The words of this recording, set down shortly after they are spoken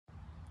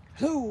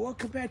Hello,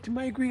 welcome back to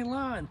My Green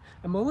Lawn.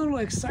 I'm a little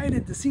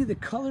excited to see the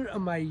color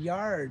of my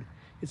yard.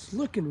 It's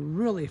looking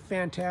really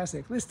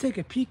fantastic. Let's take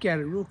a peek at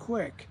it real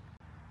quick.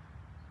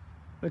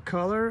 The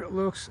color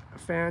looks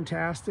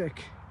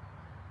fantastic.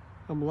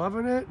 I'm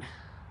loving it.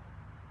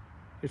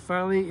 It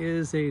finally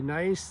is a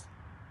nice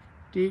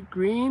deep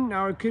green.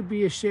 Now it could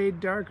be a shade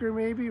darker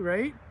maybe,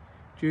 right?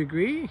 Do you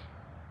agree?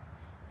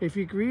 If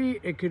you agree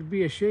it could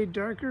be a shade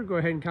darker, go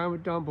ahead and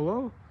comment down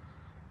below.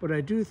 But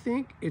I do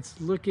think it's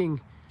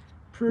looking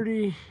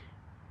pretty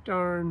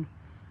darn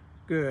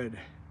good.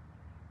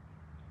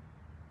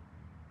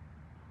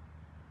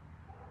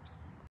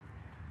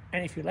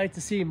 And if you'd like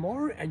to see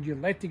more and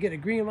you'd like to get a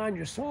green lawn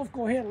yourself,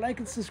 go ahead and like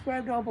and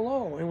subscribe down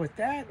below. And with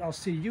that, I'll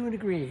see you in the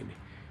green.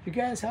 You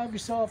guys have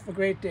yourself a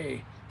great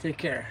day. Take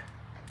care.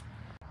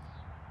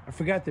 I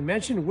forgot to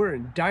mention, we're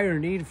in dire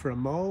need for a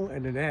mow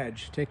and an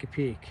edge. Take a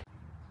peek.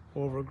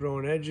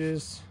 Overgrown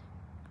edges.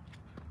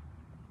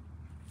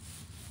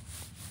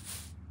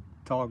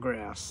 Tall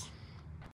grass.